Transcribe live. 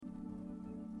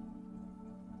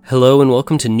Hello and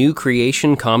welcome to New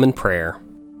Creation Common Prayer.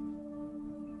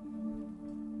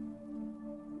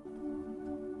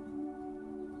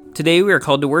 Today we are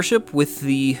called to worship with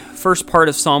the first part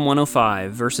of Psalm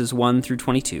 105, verses 1 through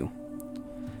 22.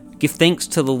 Give thanks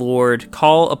to the Lord,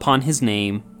 call upon his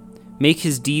name, make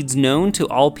his deeds known to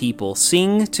all people,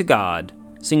 sing to God,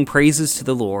 sing praises to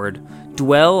the Lord,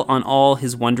 dwell on all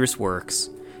his wondrous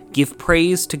works, give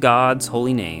praise to God's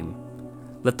holy name.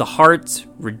 Let the hearts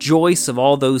rejoice of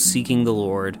all those seeking the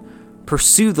Lord.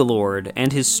 Pursue the Lord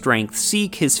and his strength.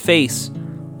 Seek his face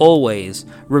always.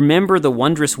 Remember the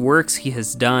wondrous works he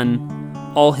has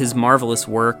done, all his marvelous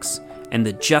works, and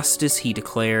the justice he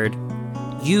declared.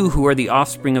 You who are the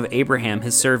offspring of Abraham,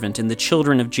 his servant, and the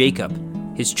children of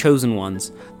Jacob, his chosen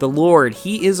ones. The Lord,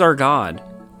 he is our God.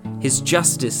 His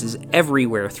justice is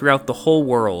everywhere throughout the whole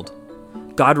world.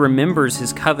 God remembers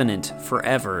his covenant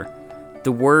forever,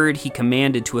 the word he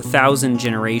commanded to 1,000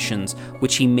 generations,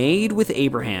 which he made with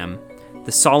Abraham,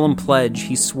 the solemn pledge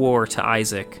he swore to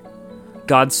Isaac.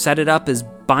 God set it up as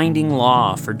binding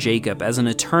law for Jacob, as an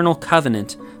eternal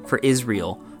covenant for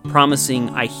Israel, promising,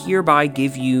 I hereby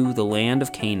give you the land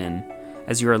of Canaan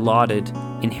as your allotted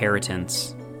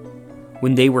inheritance.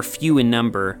 When they were few in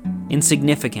number,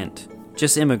 insignificant,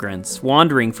 just immigrants,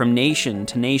 wandering from nation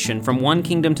to nation, from one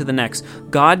kingdom to the next,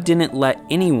 God didn't let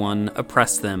anyone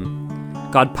oppress them.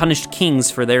 God punished kings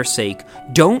for their sake.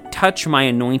 Don't touch my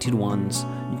anointed ones.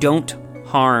 Don't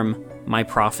harm my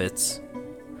prophets.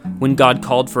 When God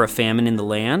called for a famine in the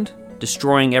land,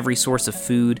 destroying every source of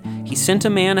food, he sent a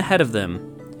man ahead of them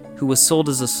who was sold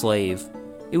as a slave.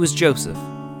 It was Joseph.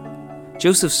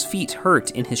 Joseph's feet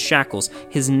hurt in his shackles.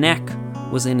 His neck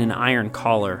was in an iron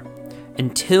collar.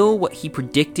 Until what he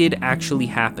predicted actually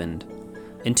happened,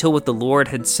 until what the Lord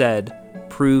had said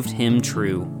proved him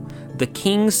true. The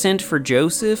king sent for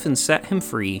Joseph and set him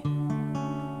free.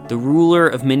 The ruler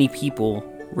of many people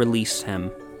released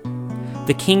him.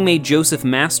 The king made Joseph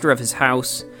master of his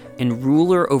house and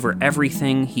ruler over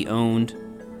everything he owned,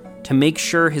 to make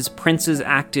sure his princes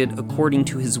acted according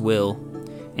to his will,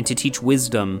 and to teach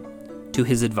wisdom to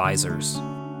his advisors.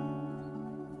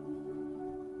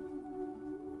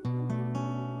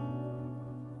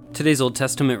 Today's Old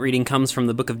Testament reading comes from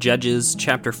the book of Judges,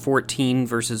 chapter 14,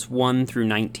 verses 1 through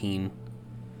 19.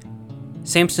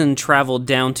 Samson traveled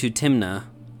down to Timnah.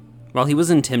 While he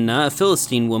was in Timnah, a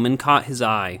Philistine woman caught his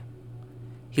eye.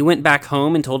 He went back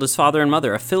home and told his father and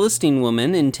mother, A Philistine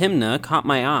woman in Timnah caught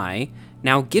my eye.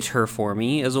 Now get her for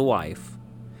me as a wife.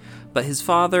 But his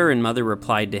father and mother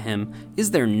replied to him,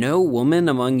 Is there no woman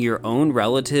among your own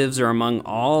relatives or among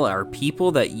all our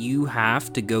people that you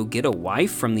have to go get a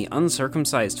wife from the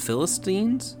uncircumcised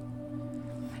Philistines?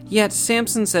 Yet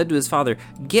Samson said to his father,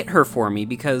 Get her for me,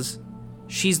 because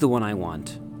she's the one I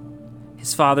want.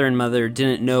 His father and mother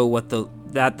didn't know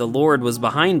that the Lord was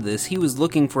behind this. He was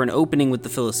looking for an opening with the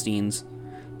Philistines,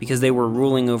 because they were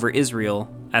ruling over Israel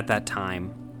at that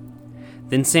time.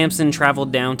 Then Samson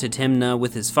traveled down to Timnah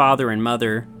with his father and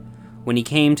mother. When he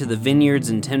came to the vineyards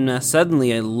in Timnah,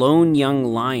 suddenly a lone young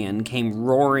lion came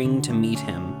roaring to meet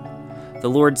him. The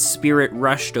Lord's Spirit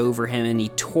rushed over him, and he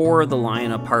tore the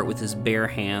lion apart with his bare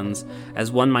hands,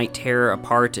 as one might tear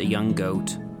apart a young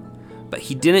goat. But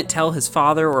he didn't tell his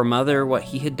father or mother what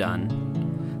he had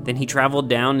done. Then he traveled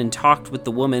down and talked with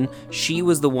the woman. She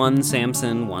was the one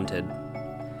Samson wanted.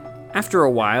 After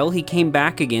a while, he came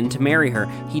back again to marry her.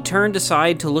 He turned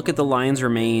aside to look at the lion's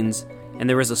remains, and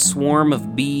there was a swarm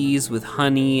of bees with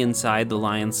honey inside the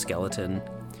lion's skeleton.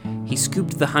 He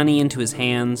scooped the honey into his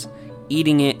hands,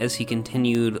 eating it as he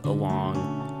continued along.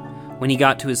 When he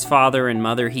got to his father and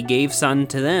mother, he gave some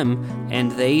to them,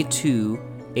 and they too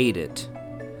ate it.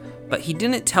 But he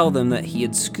didn't tell them that he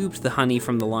had scooped the honey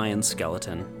from the lion's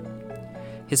skeleton.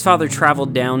 His father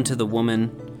traveled down to the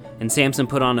woman, and Samson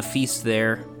put on a feast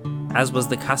there, as was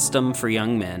the custom for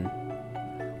young men.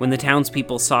 When the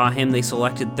townspeople saw him, they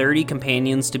selected 30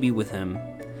 companions to be with him.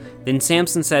 Then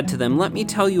Samson said to them, Let me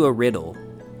tell you a riddle.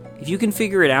 If you can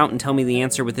figure it out and tell me the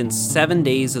answer within 7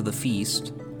 days of the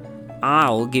feast,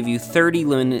 I'll give you 30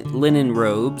 linen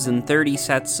robes and 30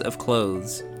 sets of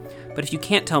clothes. But if you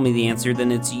can't tell me the answer,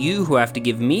 then it's you who have to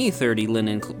give me 30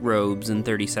 linen robes and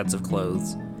 30 sets of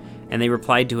clothes. And they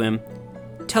replied to him,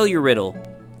 Tell your riddle.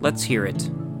 Let's hear it.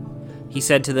 He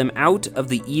said to them, Out of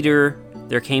the eater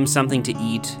there came something to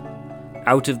eat.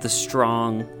 Out of the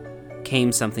strong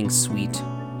came something sweet.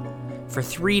 For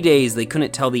 3 days they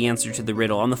couldn't tell the answer to the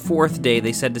riddle. On the 4th day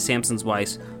they said to Samson's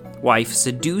wife,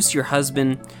 Seduce your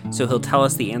husband so he'll tell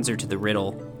us the answer to the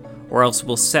riddle, or else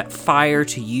we'll set fire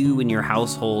to you and your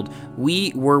household.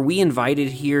 Were we invited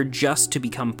here just to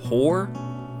become poor?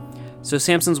 So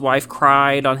Samson's wife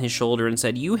cried on his shoulder and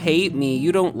said, "You hate me,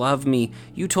 you don't love me.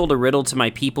 You told a riddle to my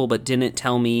people but didn't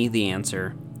tell me the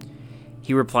answer."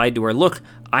 He replied to her, "Look,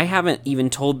 I haven't even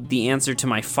told the answer to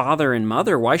my father and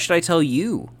mother. Why should I tell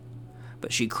you?"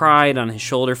 But she cried on his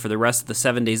shoulder for the rest of the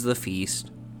 7 days of the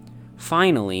feast.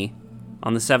 Finally,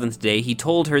 on the 7th day, he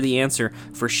told her the answer,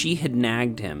 for she had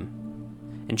nagged him.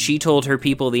 And she told her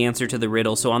people the answer to the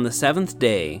riddle. So on the 7th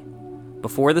day,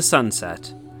 before the sun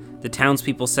set, the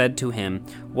townspeople said to him,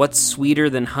 "What's sweeter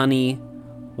than honey?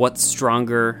 What's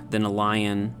stronger than a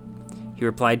lion?" He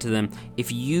replied to them,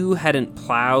 "If you hadn't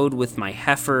plowed with my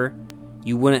heifer,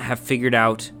 you wouldn't have figured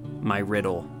out my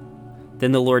riddle."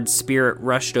 Then the Lord's Spirit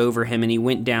rushed over him, and he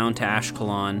went down to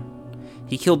Ashkelon.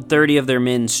 He killed 30 of their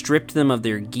men, stripped them of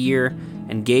their gear,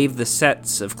 and gave the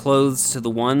sets of clothes to the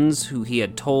ones who he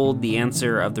had told the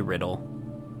answer of the riddle.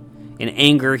 In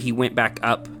anger, he went back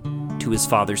up to his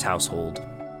father's household.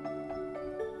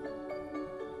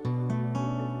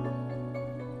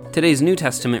 Today's New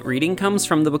Testament reading comes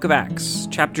from the book of Acts,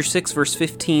 chapter 6, verse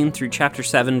 15 through chapter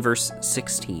 7, verse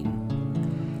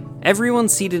 16. Everyone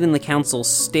seated in the council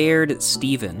stared at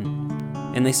Stephen,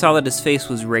 and they saw that his face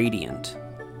was radiant,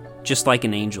 just like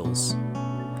an angel's.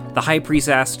 The high priest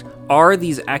asked, "Are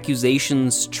these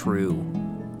accusations true?"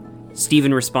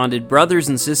 Stephen responded, "Brothers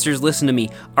and sisters, listen to me.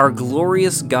 Our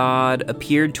glorious God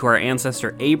appeared to our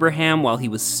ancestor Abraham while he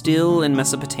was still in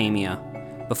Mesopotamia,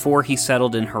 before he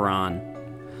settled in Haran.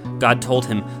 God told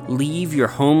him, 'Leave your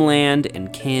homeland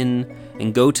and kin,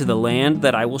 and go to the land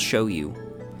that I will show you.'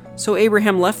 So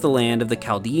Abraham left the land of the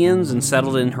Chaldeans and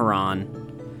settled in Haran.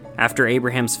 After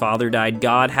Abraham's father died,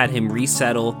 God had him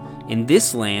resettle in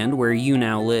this land where you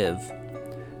now live.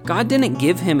 God didn't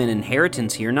give him an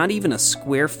inheritance here, not even a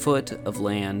square foot of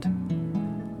land.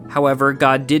 However,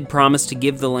 God did promise to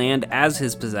give the land as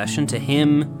his possession to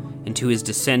him and to his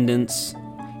descendants,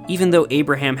 even though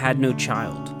Abraham had no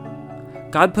child.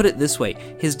 God put it this way: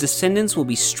 his descendants will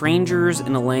be strangers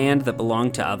in a land that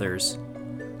belonged to others,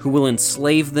 who will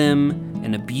enslave them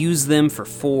and abuse them for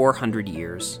 400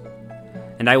 years.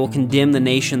 And I will condemn the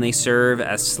nation they serve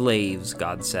as slaves,"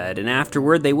 God said, "and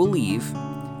afterward they will leave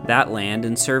that land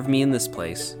and serve me in this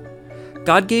place."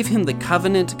 God gave him the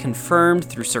covenant confirmed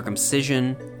through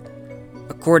circumcision.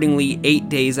 Accordingly, 8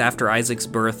 days after Isaac's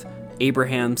birth,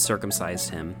 Abraham circumcised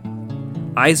him.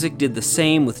 Isaac did the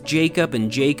same with Jacob, and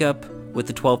Jacob with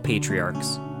the 12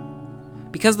 patriarchs.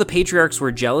 Because the patriarchs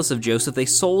were jealous of Joseph, they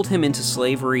sold him into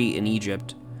slavery in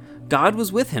Egypt. God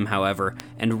was with him, however,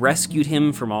 and rescued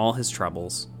him from all his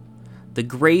troubles. The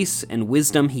grace and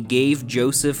wisdom he gave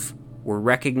Joseph were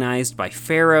recognized by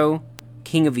Pharaoh,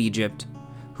 king of Egypt,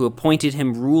 who appointed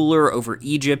him ruler over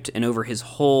Egypt and over his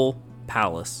whole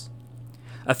palace.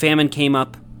 A famine came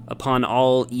up upon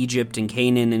all Egypt and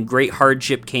Canaan, and great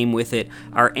hardship came with it.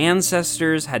 Our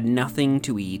ancestors had nothing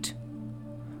to eat.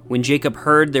 When Jacob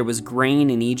heard there was grain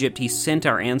in Egypt, he sent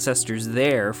our ancestors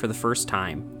there for the first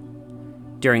time.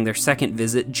 During their second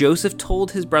visit, Joseph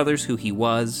told his brothers who he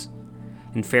was,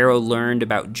 and Pharaoh learned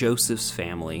about Joseph's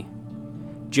family.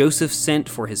 Joseph sent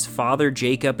for his father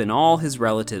Jacob and all his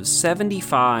relatives,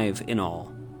 75 in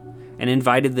all, and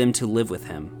invited them to live with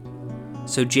him.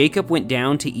 So Jacob went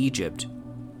down to Egypt,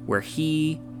 where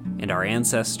he and our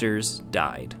ancestors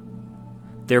died.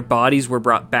 Their bodies were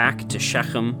brought back to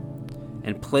Shechem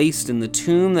and placed in the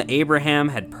tomb that Abraham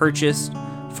had purchased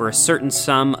for a certain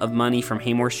sum of money from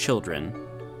Hamor's children,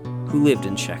 who lived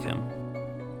in Shechem.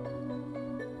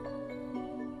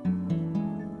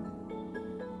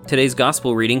 Today's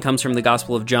gospel reading comes from the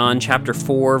Gospel of John, chapter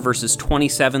 4, verses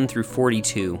 27 through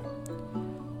 42.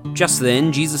 Just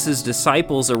then, Jesus'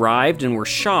 disciples arrived and were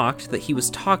shocked that he was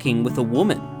talking with a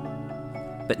woman.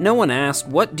 But no one asked,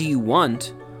 "What do you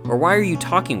want?" or "Why are you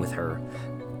talking with her?"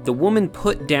 The woman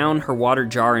put down her water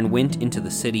jar and went into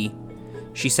the city.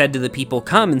 She said to the people,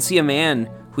 "Come and see a man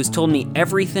who has told me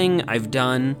everything I've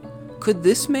done. Could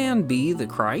this man be the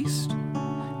Christ?"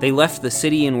 They left the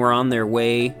city and were on their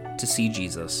way to see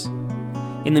Jesus.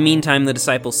 In the meantime, the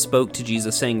disciples spoke to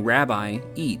Jesus, saying, "Rabbi,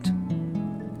 eat."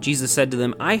 Jesus said to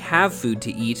them, "I have food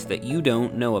to eat that you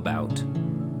don't know about."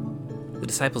 The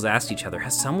disciples asked each other,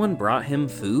 "Has someone brought him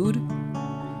food?"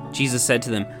 Jesus said to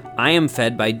them, "I am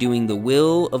fed by doing the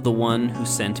will of the one who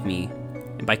sent me,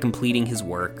 and by completing his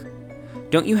work.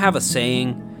 Don't you have a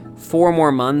saying, 4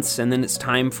 more months and then it's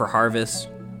time for harvest?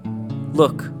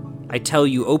 Look, I tell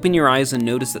you, open your eyes and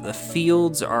notice that the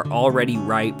fields are already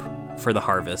ripe for the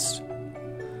harvest.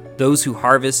 Those who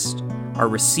harvest are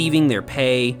receiving their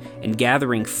pay and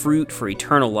gathering fruit for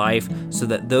eternal life, so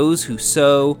that those who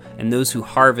sow and those who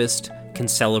harvest can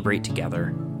celebrate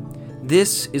together.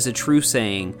 This is a true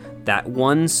saying, that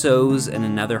one sows and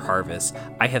another harvests.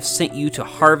 I have sent you to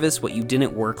harvest what you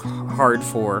didn't work hard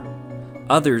for.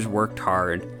 Others worked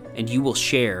hard, and you will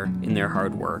share in their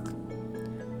hard work."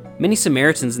 Many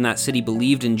Samaritans in that city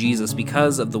believed in Jesus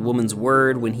because of the woman's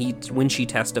word when she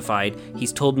testified,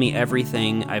 "He's told me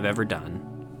everything I've ever done."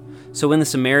 So when the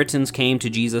Samaritans came to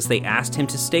Jesus, they asked him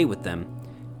to stay with them,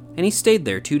 and he stayed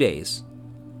there 2 days.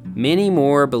 Many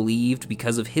more believed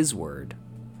because of his word.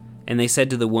 And they said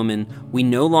to the woman, "We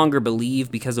no longer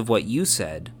believe because of what you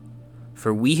said,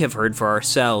 for we have heard for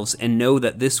ourselves and know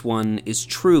that this one is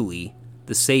truly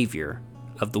the Savior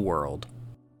of the world."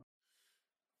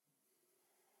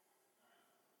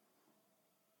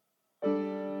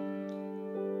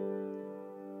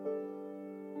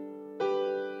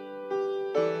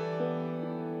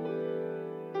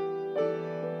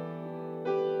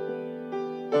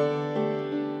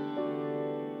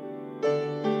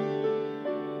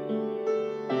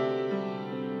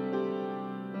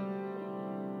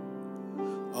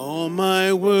 All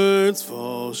my words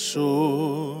fall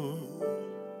short.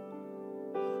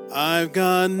 I've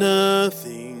got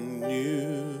nothing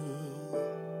new.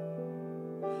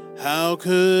 How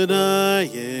could I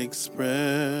express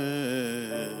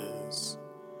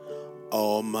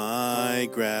all my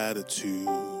gratitude?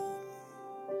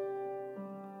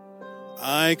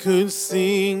 I could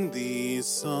sing these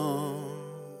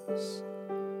songs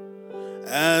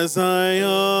as I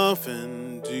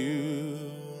often do,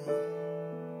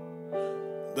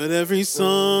 but every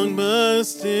song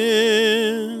must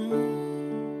end,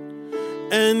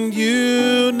 and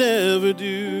you never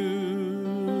do.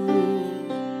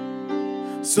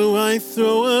 So I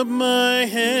throw up my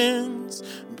hands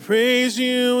and praise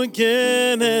you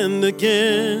again and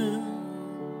again,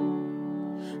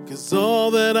 'cause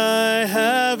all that I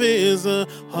have is a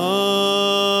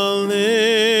hallelujah,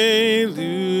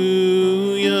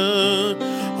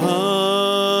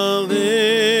 hallelujah.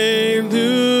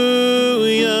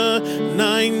 And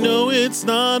I know it's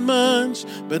not much,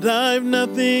 but I've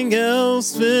nothing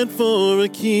else fit for a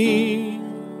king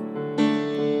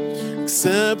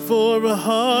except for a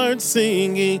heart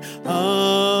singing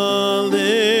hallelujah,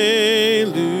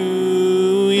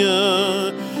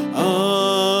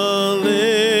 hallelujah.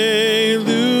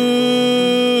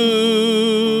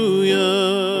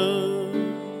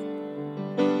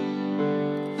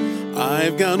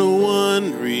 I've got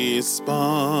one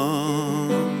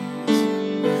response,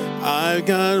 I've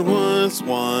got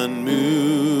one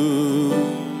move,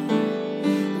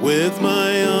 with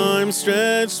my arms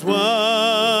stretched wide,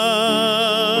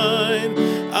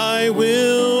 I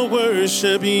will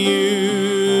worship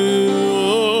you.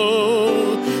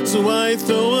 So I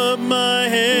throw up my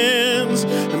hands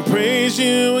and praise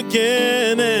you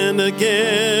again and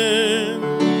again,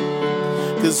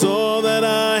 'cause all that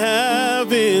I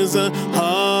have is a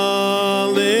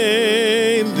hallelujah,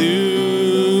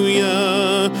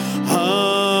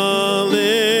 hallelujah.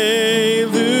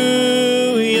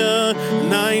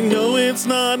 And I know it's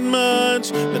not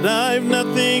much, but I've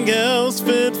nothing else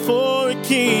fit for a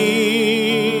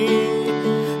king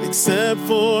except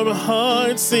for a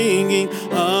heart singing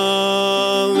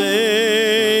hallelujah,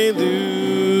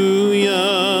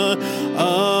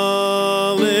 hallelujah.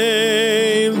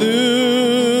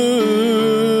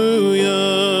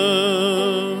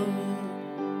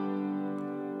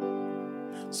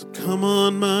 So come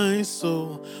on, my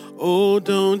soul, oh,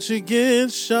 don't you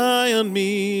get shy on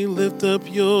me. Lift up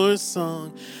your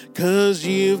song, 'cause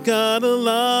you've got a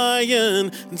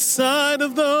lion inside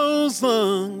of those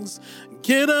lungs.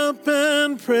 Get up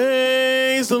and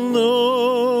praise the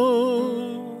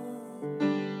Lord.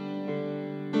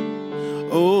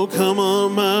 Oh, come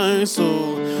on, my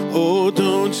soul, oh,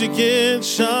 don't you get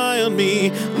shy on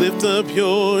me. Lift up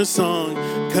your song,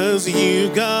 'cause you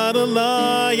got a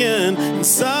lion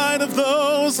inside of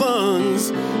those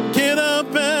lungs. Get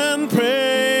up and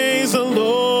praise the Lord.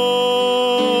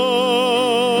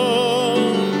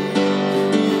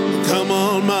 Come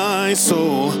on, my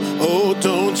soul, oh,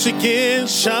 don't you get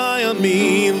shy on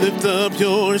me. Lift up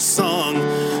your song,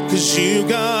 'cause you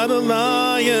got a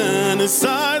lion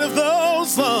inside of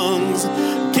those lungs.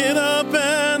 Get up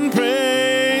and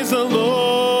praise the Lord.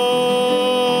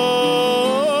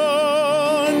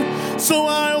 So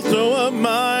I'll throw up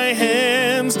my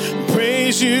hands and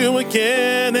praise you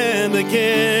again and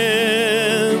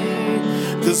again,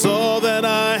 'cause all that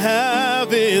I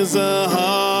have is a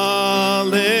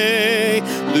hallelujah,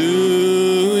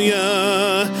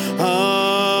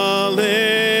 hallelujah.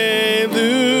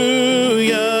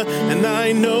 And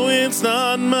I know it's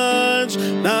not much,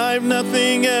 and I've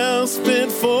nothing else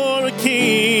fit for a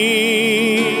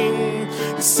king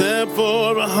except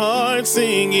for a heart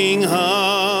singing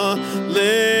hallelujah,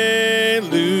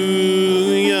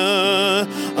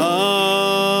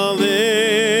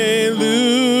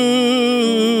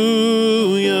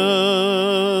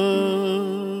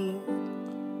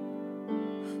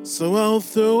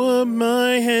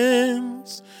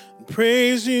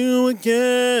 you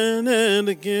again and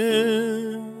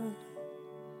again.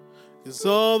 'Cause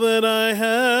all that I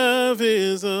have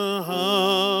is a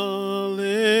hallelujah,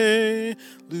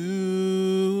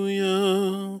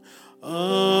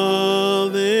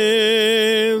 hallelujah.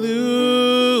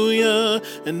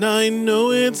 And I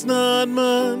know it's not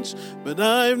much, but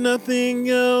I've nothing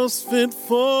else fit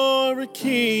for a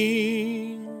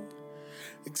king,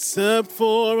 except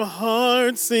for a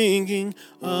heart singing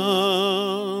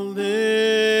hallelujah,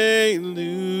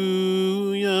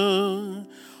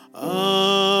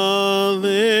 hallelujah.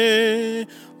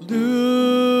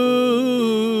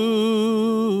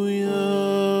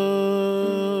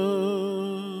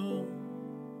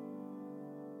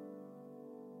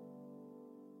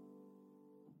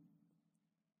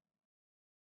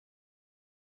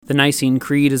 The Nicene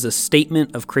Creed is a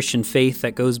statement of Christian faith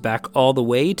that goes back all the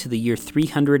way to the year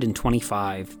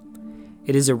 325.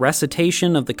 It is a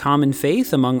recitation of the common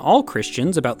faith among all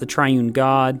Christians about the triune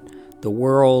God, the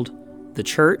world, the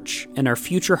church, and our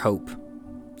future hope.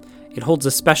 It holds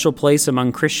a special place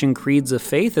among Christian creeds of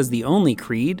faith as the only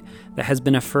creed that has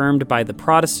been affirmed by the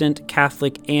Protestant,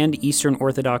 Catholic, and Eastern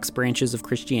Orthodox branches of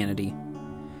Christianity.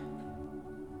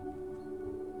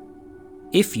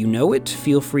 If you know it,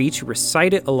 feel free to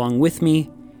recite it along with me.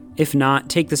 If not,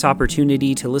 take this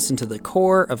opportunity to listen to the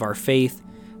core of our faith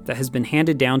that has been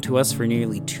handed down to us for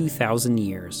nearly 2,000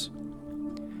 years.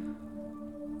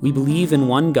 We believe in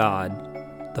one God,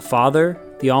 the Father,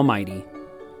 the Almighty,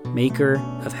 maker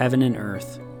of heaven and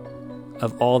earth,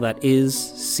 of all that is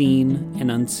seen and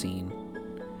unseen.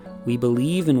 We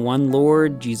believe in one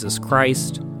Lord, Jesus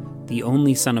Christ, the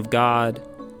only Son of God,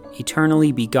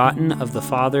 eternally begotten of the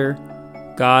Father,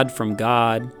 God from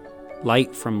God,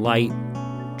 light from light,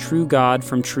 true God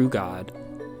from true God,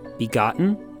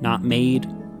 begotten, not made,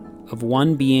 of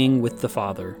one being with the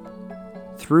Father.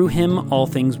 Through him all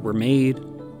things were made.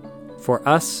 For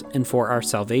us and for our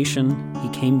salvation, he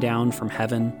came down from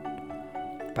heaven.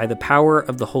 By the power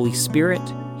of the Holy Spirit,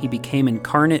 he became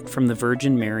incarnate from the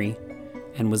Virgin Mary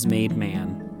and was made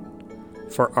man.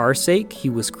 For our sake, he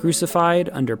was crucified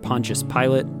under Pontius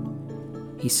Pilate.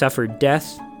 He suffered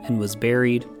death and was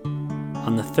buried.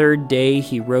 On the third day,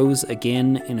 he rose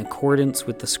again in accordance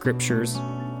with the Scriptures.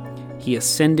 He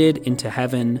ascended into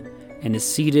heaven and is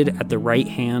seated at the right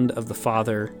hand of the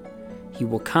Father. He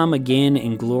will come again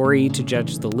in glory to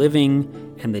judge the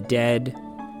living and the dead,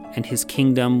 and his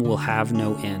kingdom will have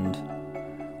no end.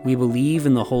 We believe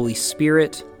in the Holy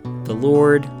Spirit, the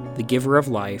Lord, the giver of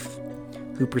life,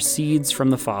 who proceeds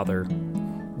from the Father.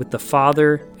 With the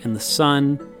Father and the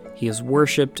Son, he is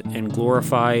worshipped and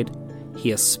glorified. He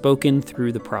has spoken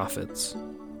through the prophets.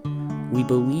 We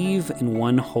believe in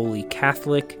one holy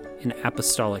Catholic and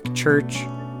Apostolic Church.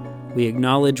 We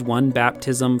acknowledge one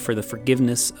baptism for the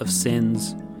forgiveness of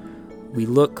sins. We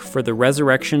look for the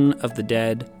resurrection of the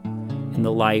dead and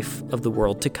the life of the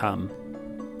world to come.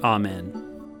 Amen.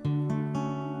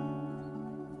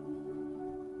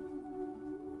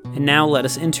 And now let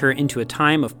us enter into a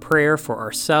time of prayer for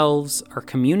ourselves, our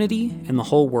community, and the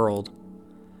whole world.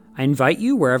 I invite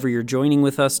you, wherever you're joining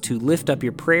with us, to lift up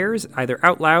your prayers, either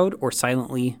out loud or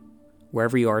silently,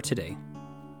 wherever you are today.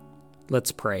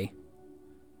 Let's pray.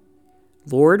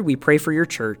 Lord, we pray for your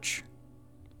church,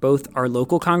 both our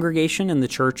local congregation and the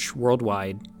church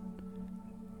worldwide.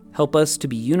 Help us to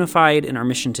be unified in our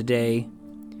mission today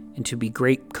and to be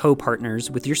great co-partners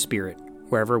with your Spirit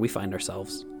wherever we find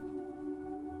ourselves.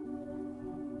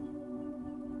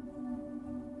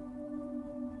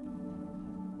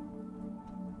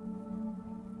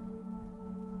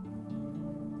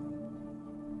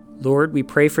 Lord, we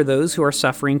pray for those who are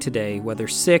suffering today, whether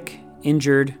sick,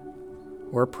 injured,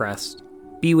 or oppressed.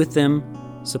 Be with them,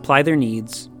 supply their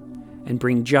needs, and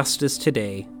bring justice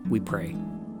today, we pray.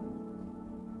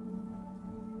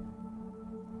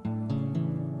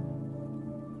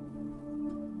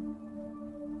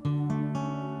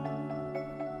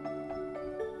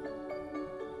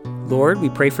 Lord, we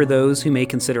pray for those who may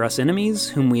consider us enemies,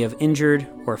 whom we have injured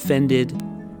or offended.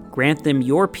 Grant them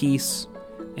your peace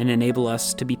and enable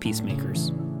us to be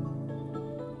peacemakers.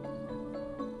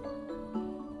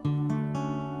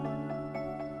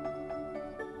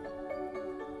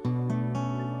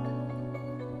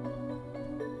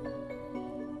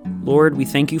 Lord, we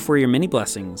thank you for your many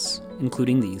blessings,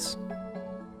 including these.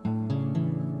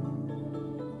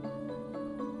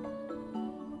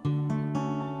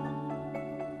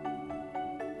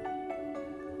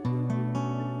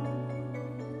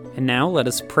 And now let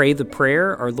us pray the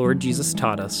prayer our Lord Jesus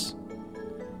taught us.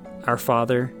 Our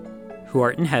Father, who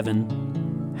art in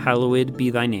heaven, hallowed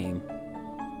be thy name.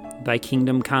 Thy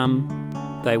kingdom come,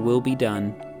 thy will be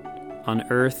done, on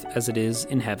earth as it is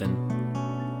in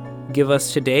heaven. Give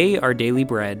us today our daily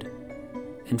bread,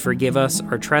 and forgive us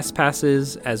our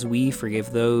trespasses as we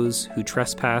forgive those who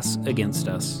trespass against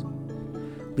us.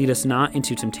 Lead us not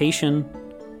into temptation,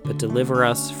 but deliver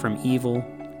us from evil.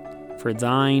 For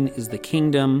thine is the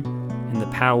kingdom, and the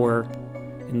power,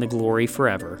 and the glory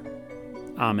forever.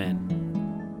 Amen.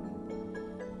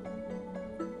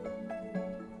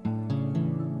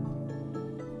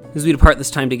 As we depart this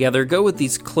time together, go with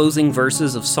these closing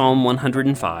verses of Psalm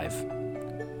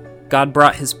 105. God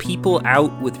brought his people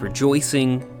out with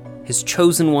rejoicing, his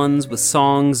chosen ones with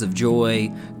songs of joy.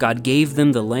 God gave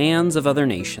them the lands of other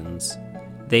nations.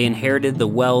 They inherited the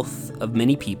wealth of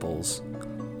many peoples,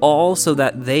 all so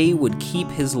that they would keep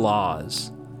his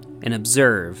laws and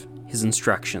observe his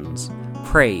instructions.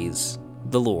 Praise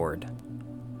the Lord.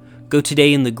 Go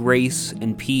today in the grace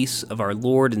and peace of our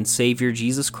Lord and Savior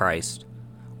Jesus Christ.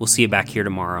 We'll see you back here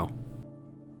tomorrow.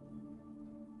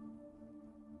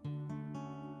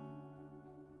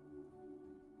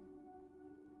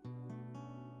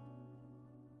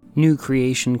 New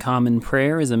Creation Common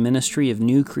Prayer is a ministry of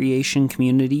New Creation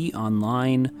Community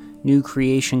Online, New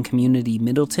Creation Community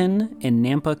Middleton, and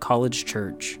Nampa College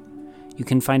Church. You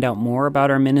can find out more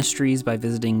about our ministries by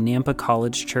visiting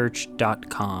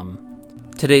nampacollegechurch.com.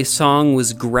 Today's song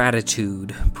was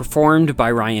Gratitude, performed by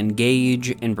Ryan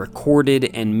Gage and recorded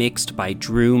and mixed by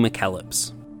Drew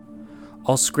McKellips.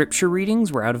 All scripture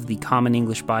readings were out of the Common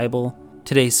English Bible.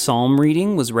 Today's psalm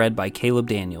reading was read by Caleb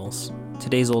Daniels.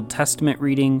 Today's Old Testament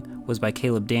reading was by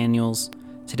Caleb Daniels.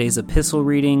 Today's epistle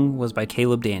reading was by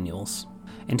Caleb Daniels.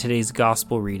 And today's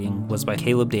gospel reading was by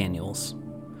Caleb Daniels.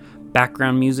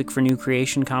 Background music for New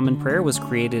Creation Common Prayer was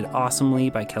created awesomely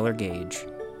by Keller Gage.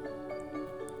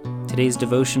 Today's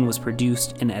devotion was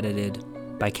produced and edited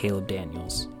by Caleb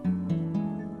Daniels.